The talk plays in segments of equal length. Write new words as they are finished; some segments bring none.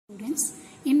Students,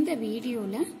 இந்த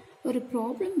வீடியோல ஒரு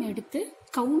ப்ராப்ளம் எடுத்து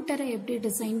கவுண்டரை எப்படி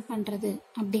டிசைன் பண்றது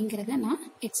அப்படிங்கறத நான்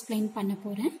எக்ஸ்பிளைன் பண்ண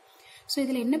போறேன். சோ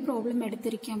இதுல என்ன ப்ராப்ளம்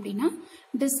எடுத்திருக்கேன் அப்படினா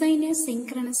design a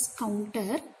synchronous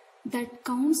counter that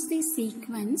counts the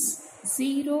sequence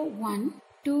 0 1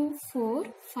 2 4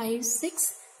 5 6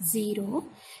 0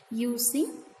 using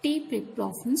T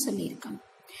flip-flop னு சொல்லியிருக்காங்க.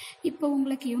 இப்போ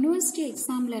உங்களுக்கு யூனிவர்சிட்டி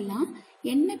எக்ஸாம்ல எல்லாம்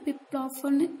என்ன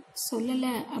ஃபிளிப்-ஃப்ளாப்னு சொல்லல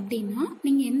அப்படின்னா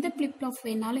நீங்க எந்த ஃபிளிப்-ஃப்ளாப்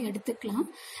வேணாலும் எடுத்துக்கலாம்.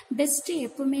 பெஸ்ட்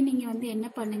எப்பவுமே நீங்க என்ன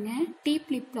பண்ணுங்க, டி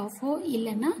ஃபிளிப்-ஃப்ளாப்போ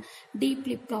இல்லைன்னா டி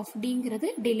ஃபிளிப்-ஃப்ளாப், டிங்கிறது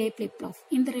டிலே ஃபிளிப்-ஃப்ளாப்,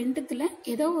 இந்த ரெண்டுத்துல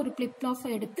ஏதோ ஒரு ஃபிளிப்-ஃப்ளாப்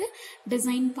எடுத்து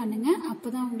டிசைன் பண்ணுங்க.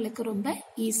 அப்பதான் உங்களுக்கு ரொம்ப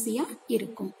ஈஸியா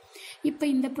இருக்கும். இப்போ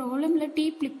இந்த ப்ராப்ளம்ல டி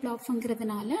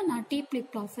ஃபிளிப்-ஃப்ளாப்ங்கிறதுனால நான் டி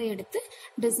ஃபிளிப்-ஃப்ளாப்பை எடுத்து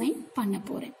டிசைன் பண்ண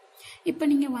போறேன். இப்போ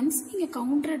நீங்க நீங்க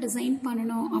கவுண்டரை டிசைன்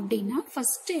பண்ணணும் அப்படின்னா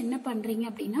ஃபர்ஸ்ட் என்ன பண்றீங்க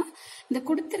அப்படின்னா இந்த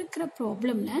கொடுத்திருக்கிற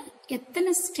ப்ராப்ளம்ல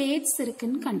எத்தனை ஸ்டேட்ஸ்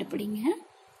இருக்குன்னு கண்டுபிடிங்க.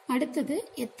 அடுத்தது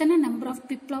எத்தனை நம்பர் ஆஃப்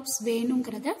ஃபிளிப்-ஃப்ளாப்ஸ்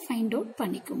வேணுங்கிறத ஃபைண்ட் அவுட்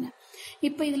பண்ணிக்கோங்க.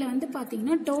 இப்போ இதுல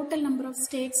பாத்தீங்கன்னா டோட்டல் நம்பர் ஆஃப்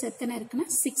ஸ்டேட்ஸ் எத்தனை இருக்குன்னா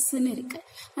 6ன்னு இருக்கு.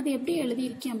 அது எப்படி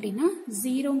எழுதியிருக்கேன் அப்படின்னா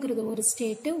 0ங்கிறது ஒரு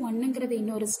ஸ்டேட், 1ங்கிறது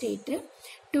இன்னொரு state,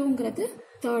 2ங்கிறது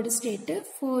third state,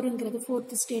 4ங்கிறது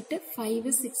fourth state,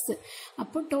 5 6.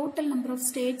 அப்போ டோட்டல் நம்பர் ஆஃப்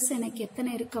ஸ்டேட்ஸ் எனக்கு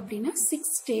எத்தனை இருக்கு அப்படின்னா 6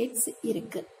 ஸ்டேட்ஸ்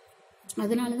இருக்கு.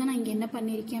 அதனாலதான் நான் இங்க என்ன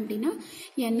பண்ணிருக்கேன் அப்படின்னா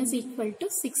n is equal to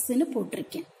 6ன்னு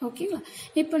போட்டிருக்கேன். ஓகேங்களா?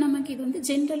 இப்போ நமக்கு இது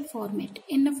ஜெனரல் ஃபார்மேட்.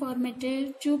 என்ன format?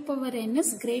 2 power n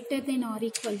is greater than or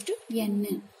equal to n.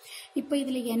 இப்போ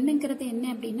இதுல என்னங்கிறது என்ன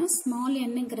அப்படின்னா ஸ்மால்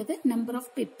என்னங்கிறது நம்பர்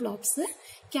ஆஃப் ஃபிளிப்-ஃப்ளாப்ஸ்,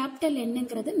 கேபிட்டல்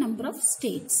என்னங்கிறது நம்பர் ஆஃப்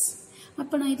ஸ்டேட்ஸ்.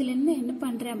 அப்போ நான் இதுல என்ன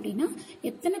பண்றேன் அப்படின்னா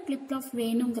எத்தனை ஃபிளிப்-ஃப்ளாப்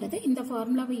வேணுங்கிறது இந்த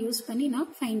ஃபார்முலாவை யூஸ் பண்ணி நான்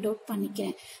ஃபைண்ட் அவுட்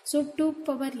பண்ணிக்கிறேன். So 2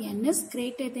 power n is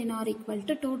greater than or equal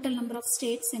to total number of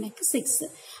states எனக்கு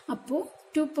 6. அப்போ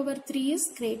 2 power 3 is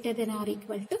greater than or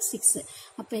equal to 6.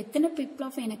 அப்போ எத்தனை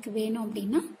ஃபிளிப்-ஃப்ளாப் எனக்கு வேணும்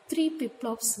அப்படின்னா 3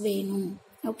 ஃபிளிப்-ஃப்ளாப்ஸ் வேணும்.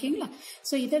 ஓகேங்களா?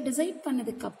 ஸோ இதை டிசைட்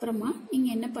பண்ணதுக்கு அப்புறமா நீங்க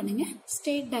என்ன பண்ணுங்க,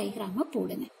 ஸ்டேட் டயக்ராம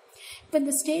போடுங்க. இப்போ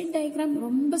இந்த ஸ்டேட் டயக்ராம்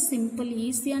ரொம்ப சிம்பிள்,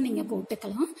 ஈஸியா நீங்க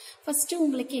போட்டுக்கலாம். ஃபர்ஸ்ட்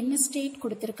உங்களுக்கு என்ன ஸ்டேட்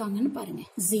கொடுத்திருக்காங்கன்னு பாருங்க,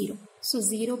 0. ஸோ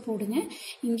 0 போடுங்க.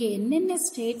 இங்க என்னென்ன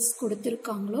ஸ்டேட்ஸ்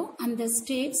கொடுத்திருக்காங்களோ அந்த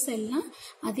ஸ்டேட்ஸ் எல்லாம்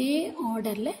அதே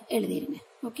ஆர்டர்ல எழுதிருங்க.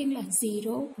 ஓகேங்களா?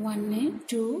 0 1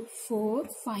 2 4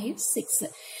 5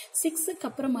 6. 6க்கு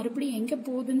அப்புறம் மறுபடியும் எங்க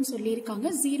போகுதுன்னு சொல்லியிருக்காங்க,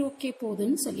 0க்கே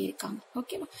போகுதுன்னு சொல்லியிருக்காங்க.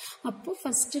 ஓகேவா? அப்போ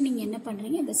ஃபர்ஸ்ட் நீங்க என்ன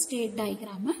பண்றீங்க, இந்த ஸ்டேட்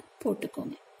டயக்ராம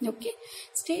போட்டுக்கோங்க. ஓகே,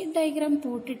 ஸ்டேட் டயக்ராம்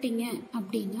போட்டுட்டீங்க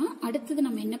அப்படின்னா அடுத்தது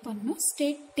நம்ம என்ன பண்ணணும்,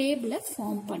 ஸ்டேட் டேபிளை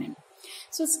ஃபார்ம் பண்ணணும்.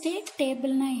 ஸோ ஸ்டேட்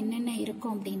டேபிள்னா என்னென்ன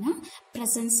இருக்கும் அப்படின்னா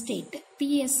present state,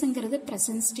 பிஎஸ்ங்கிறது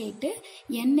present state,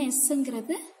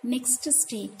 என்எஸ்ங்கிறது next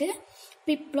state,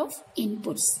 flip-flop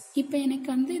inputs. இப்போ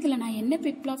எனக்கு இதுல நான் என்ன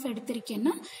ஃபிளிப்-ஃப்ளாப்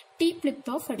எடுத்திருக்கேன்னா டி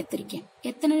ஃபிளிப்-ஃப்ளாப் எடுத்திருக்கேன்.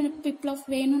 எத்தனை ஃபிளிப்-ஃப்ளாப்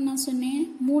வேணும்னு நான் சொன்னேன்,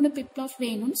 3 ஃபிளிப்-ஃப்ளாப்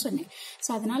வேணும்னு சொன்னேன். ஸோ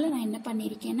அதனால நான் என்ன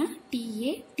பண்ணிருக்கேன்னா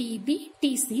டிஏ டிபி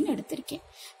டிசின்னு எடுத்திருக்கேன்.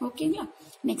 ஓகேங்களா?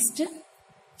 நெக்ஸ்ட்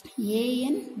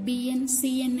ஏஎன் பிஎன்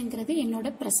சிஎன்ங்கிறது என்னோட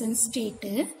ப்ரெசன்ட்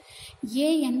ஸ்டேட்டு,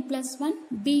 ஏஎன்+1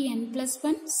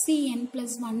 பிஎன்+1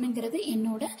 சிஎன்+1ங்கிறது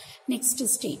என்னோட நெக்ஸ்ட்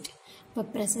ஸ்டேட். இப்போ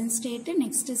present state,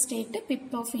 next state,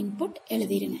 flip-flop input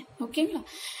எழுதிருங்க. ஓகேங்களா?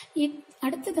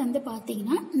 அடுத்தது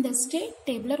பார்த்தீங்கன்னா இந்த ஸ்டேட்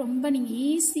டேபிளை ரொம்ப நீங்க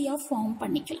ஈஸியா ஃபார்ம்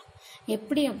பண்ணிக்கலாம்.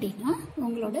 எப்படி அப்படின்னா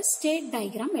உங்களோட ஸ்டேட்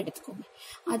டயக்ராம் எடுத்துக்கோங்க.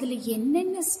 அதுல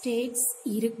என்னென்ன ஸ்டேட்ஸ்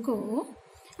இருக்கோ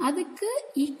அதுக்கு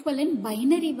ஈக்குவலன்ட்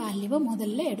பைனரி வேல்யூவை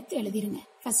முதல்ல எடுத்து எழுதிருங்க.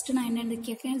 ஃபர்ஸ்ட் நான் என்ன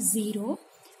கேட்கிறேன், 0,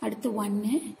 அடுத்து 1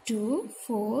 2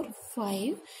 4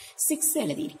 5 6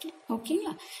 எழுதியிருக்கேன்.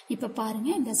 ஓகேங்களா? இப்ப பாருங்க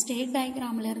இந்த ஸ்டேட்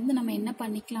டயக்ராம்ல இருந்து நம்ம என்ன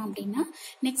பண்ணிக்கலாம் அப்படின்னா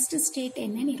நெக்ஸ்ட் ஸ்டேட்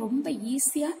என்னன்னு ரொம்ப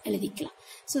ஈஸியா எழுதிக்கலாம்.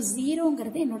 ஸோ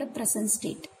 0ங்கிறது என்னோட ப்ரெசன்ட்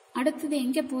ஸ்டேட். அடுத்தது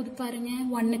எங்க போகுது பாருங்க,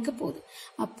 1க்கு போகுது.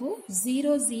 அப்போ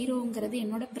 0 0ங்கிறது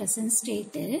என்னோட ப்ரெசன்ட்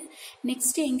ஸ்டேட்டு.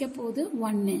 நெக்ஸ்ட் எங்க போகுது,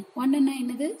 1. 1ன்னா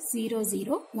என்னது, 0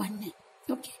 0 1.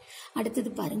 ஓகே, அடுத்தது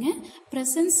பாருங்க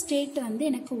ப்ரெசன்ட் ஸ்டேட்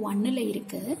எனக்கு 1ல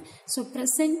இருக்கு. ஸோ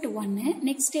ப்ரெசன்ட் 1,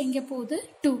 நெக்ஸ்ட் எங்க போகுது,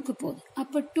 2க்கு போகுது.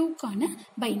 அப்போ 2க்கான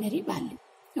பைனரி வேல்யூ.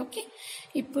 ஓகே,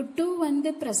 இப்போ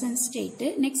 2 ப்ரெசன்ட் ஸ்டேட்,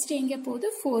 நெக்ஸ்ட் எங்க போகுது,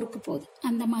 4க்கு போகுது.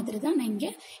 அந்த மாதிரி தான் நான் இங்க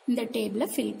இந்த டேபிள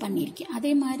ஃபில் பண்ணியிருக்கேன்.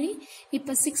 அதே மாதிரி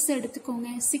இப்போ 6 எடுத்துக்கோங்க.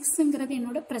 6ங்கிறது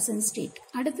என்னோட ப்ரெசன்ட் ஸ்டேட்.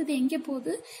 அடுத்தது எங்க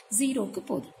போகுது, 0க்கு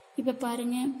போகுது. இப்ப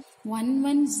பாருங்க 1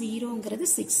 1 0ங்கிறது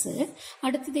 6,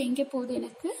 அடுத்தது எங்க போகுது,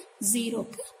 எனக்கு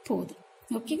 0க்கு போகுது.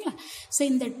 ஓகேங்களா? ஸோ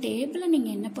இந்த டேபிளை நீங்க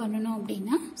என்ன பண்ணணும்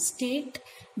அப்படின்னா ஸ்டேட்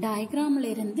டயக்ராம்ல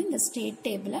இருந்து இந்த ஸ்டேட்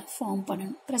டேபிளை ஃபார்ம்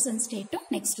பண்ணணும், ப்ரெசன்ட் ஸ்டேட்டும்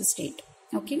நெக்ஸ்ட் ஸ்டேட்டும்.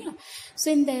 ஓகேங்களா? ஸோ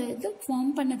இந்த இது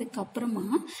ஃபார்ம் பண்ணதுக்கு அப்புறமா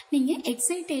நீங்க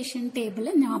எக்ஸைட்டேஷன்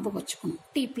டேபிளை ஞாபகம் வச்சுக்கணும்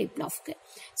D ஃபிளிப்-ஃப்ளாப்க்கு.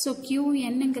 So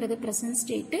QNங்கிறது present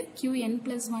state,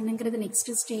 QN+1ங்கிறது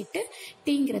next state,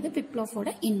 Tங்கிறது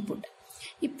ஃபிளிப்-ஃப்ளாப்போட input.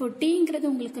 இப்போ டீங்கிறது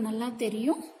உங்களுக்கு நல்லா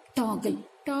தெரியும், டாகிள்.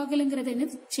 டாகிள்ங்கிறது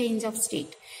என்னது? Change of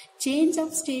state. Change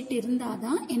of state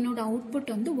இருந்தாதான் என்னோட அவுட்புட்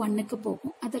வந்து 1க்கு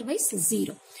போகும், அதர்வைஸ்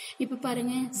 0. இப்போ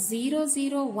பாருங்க 0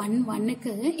 0 1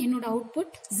 1க்கு என்னோட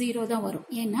அவுட்புட் 0 தான் வரும்,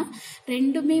 ஏன்னா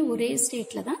ரெண்டுமே ஒரே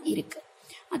ஸ்டேட்ல தான் இருக்கு.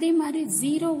 அதே மாதிரி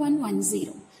 0 1 1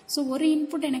 0. ஸோ ஒரு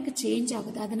இன்புட் எனக்கு சேஞ்ச்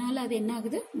ஆகுது, அதனால அது என்ன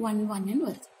ஆகுது? 1 1ன்னு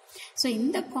வருது. ஸோ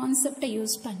இந்த கான்செப்டை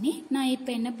யூஸ் பண்ணி நான்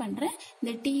இப்போ என்ன பண்ணுறேன்,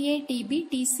 இந்த டிஏ டிபி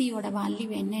டிசியோட வேல்யூ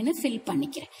என்னன்னு ஃபில்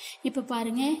பண்ணிக்கிறேன். இப்போ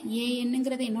பாருங்க,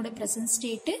 ஏஎன்னுங்கிறது என்னோட ப்ரெசன்ட்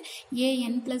ஸ்டேட்டு,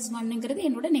 AN+1ங்கிறது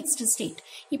என்னோட நெக்ஸ்ட் ஸ்டேட்.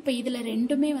 இப்போ இதில்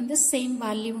ரெண்டுமே வந்து சேம்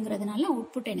வேல்யூங்கிறதுனால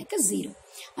அவுட்புட் எனக்கு 0.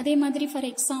 அதே மாதிரி ஃபார்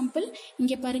எக்ஸாம்பிள்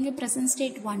இங்கே பாருங்க, ப்ரெசன்ட்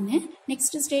ஸ்டேட் 1,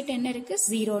 நெக்ஸ்ட் ஸ்டேட் என்ன இருக்கு?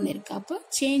 0ன்னு இருக்கு. அப்போ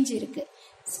சேஞ்ச் இருக்கு,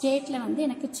 ஸ்டேட்டில் வந்து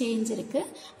எனக்கு சேஞ்ச் இருக்கு.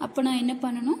 அப்போ நான் என்ன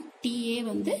பண்ணணும்? டிஏ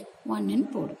வந்து 1ன்னு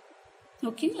போடும்.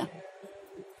 ஓகேங்களா?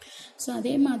 ஸோ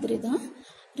அதே மாதிரி தான்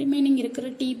ரிமைனிங் இருக்கிற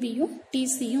டிபியும்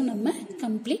டிசியும் நம்ம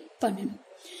கம்ப்ளீட் பண்ணணும்.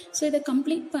 ஸோ இதை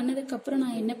கம்ப்ளீட் பண்ணதுக்கப்புறம்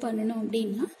நான் என்ன பண்ணணும்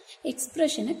அப்படின்னா,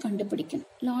 எக்ஸ்பிரஷனை கண்டுபிடிக்கணும்,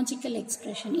 லாஜிக்கல்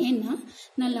எக்ஸ்பிரஷன். ஏன்னா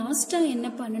நான் லாஸ்ட்டாக என்ன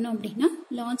பண்ணணும் அப்படின்னா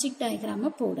லாஜிக்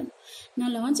டயக்ராமை போடணும்.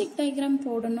 நான் லாஜிக் டயக்ராம்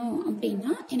போடணும்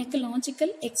அப்படின்னா எனக்கு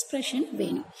லாஜிக்கல் எக்ஸ்பிரஷன்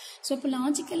வேணும். ஸோ இப்போ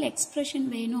லாஜிக்கல் எக்ஸ்பிரஷன்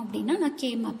வேணும் அப்படின்னா நான்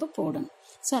கே மேப்பு போடணும்.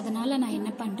 ஸோ அதனால் நான்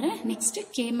என்ன பண்ணுறேன், நெக்ஸ்ட்டு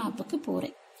கே மேப்புக்கு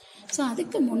போகிறேன். ஸோ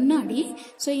அதுக்கு முன்னாடி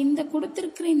இந்த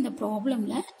கொடுத்துருக்கிற இந்த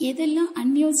ப்ராப்ளமில் எதெல்லாம்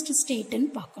அன்யூஸ்டு ஸ்டேட்டுன்னு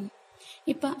பார்க்கணும்.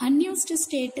 இப்போ அன்யூஸ்டு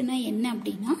ஸ்டேட்டுன்னா என்ன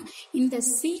அப்படின்னா, இந்த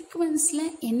சீக்வன்ஸில்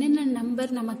என்னென்ன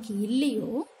நம்பர் நமக்கு இல்லையோ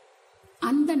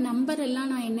அந்த நம்பர்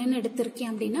எல்லாம் நான் என்னென்னு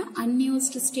எடுத்திருக்கேன் அப்படின்னா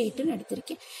அன்யூஸ்டு ஸ்டேட்டுன்னு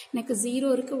எடுத்திருக்கேன். எனக்கு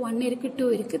 0 இருக்கு, 1 இருக்கு, 2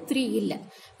 இருக்கு, 3 இல்லை.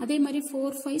 அதே மாதிரி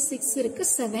 4 5 6 இருக்கு,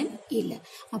 7 இல்லை.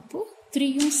 அப்போ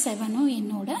 3யும் 7ம்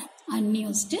என்னோட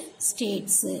அன்யூஸ்டு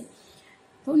ஸ்டேட்ஸு.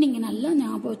 இப்போ நீங்கள் நல்லா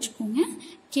ஞாபகம் வச்சுக்கோங்க,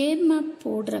 கே மேப்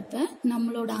போடுறப்ப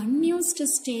நம்மளோட அன்யூஸ்டு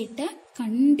ஸ்டேட்டை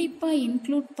கண்டிப்பாக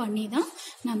இன்க்ளூட் பண்ணி தான்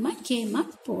நம்ம கே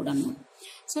மேப் போடணும்.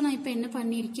 ஸோ நான் இப்போ என்ன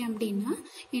பண்ணியிருக்கேன் அப்படின்னா,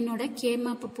 என்னோட கே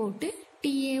மேப்பை போட்டு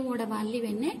டிஏவோட வேல்யூ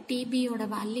என்ன, டிபியோட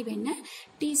வேல்யூ என்ன,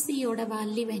 டிசியோட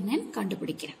வேல்யூ என்னன்னு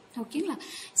கண்டுபிடிக்கிறேன். ஓகேங்களா?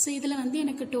 ஸோ இதில் வந்து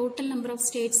எனக்கு டோட்டல் நம்பர் ஆஃப்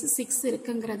ஸ்டேட்ஸ் 6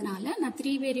 இருக்குங்கிறதுனால நான்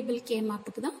 3 வேரியபிள் கே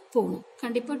மேப்புக்கு தான் போகணும்,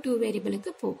 கண்டிப்பாக 2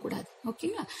 வேரியபிளுக்கு போகக்கூடாது.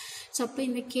 ஓகேங்களா? ஸோ அப்போ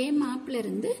இந்த கே மேப்ல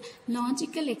இருந்து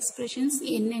லாஜிக்கல் எக்ஸ்பிரஷன்ஸ்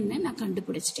என்னென்னு நான்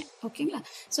கண்டுபிடிச்சிட்டேன். ஓகேங்களா?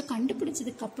 ஸோ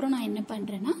கண்டுபிடிச்சதுக்கு அப்புறம் நான் என்ன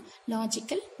பண்ணுறேன்னா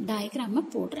லாஜிக்கல் டயக்ராமை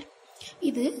போடுறேன்.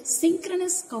 இது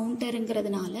சிங்க்ரனஸ்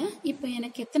கவுண்டருங்கிறதுனால இப்போ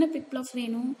எனக்கு எத்தனை பிப்ளாஃப்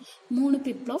வேணும்? 3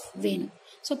 பிப்ளாஃப் வேணும்.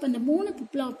 ஸோ இப்போ இந்த 3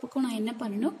 பிப்ளாஃபுக்கும் நான் என்ன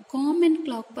பண்ணணும்? காமன்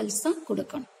கிளாக் பல்ஸ் தான்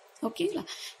கொடுக்கணும். ஓகேங்களா?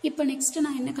 இப்போ நெக்ஸ்ட்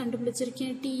நான் என்ன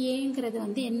கண்டுபிடிச்சிருக்கேன்? டிஏங்கிறது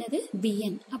வந்து என்னது?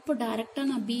 பிஎன். அப்போ டைரக்டாக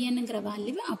நான் பிஎன்ங்கிற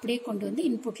வேல்யூவை அப்படியே கொண்டு வந்து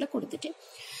இன்புட்ல கொடுத்துட்டேன்.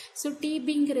 ஸோ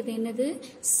டிபிங்கிறது என்னது?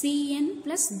 CN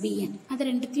plus PN.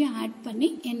 அதை ரெண்டுத்தையும் ஆட் பண்ணி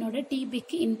என்னோட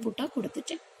டிபிக்கு இன்புட்டாக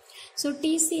கொடுத்துட்டேன். ஸோ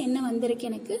டிசி என்ன வந்திருக்கு?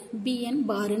 எனக்கு பிஎன்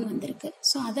பாருன்னு வந்திருக்கு.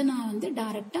 ஸோ அதை நான் வந்து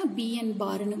டைரக்டாக பிஎன்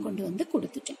பாருன்னு கொண்டு வந்து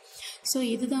கொடுத்துட்டேன். ஸோ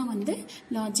இதுதான் வந்து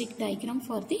logic diagram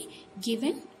for the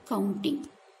given counting.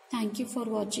 Thank you for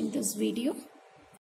watching this video.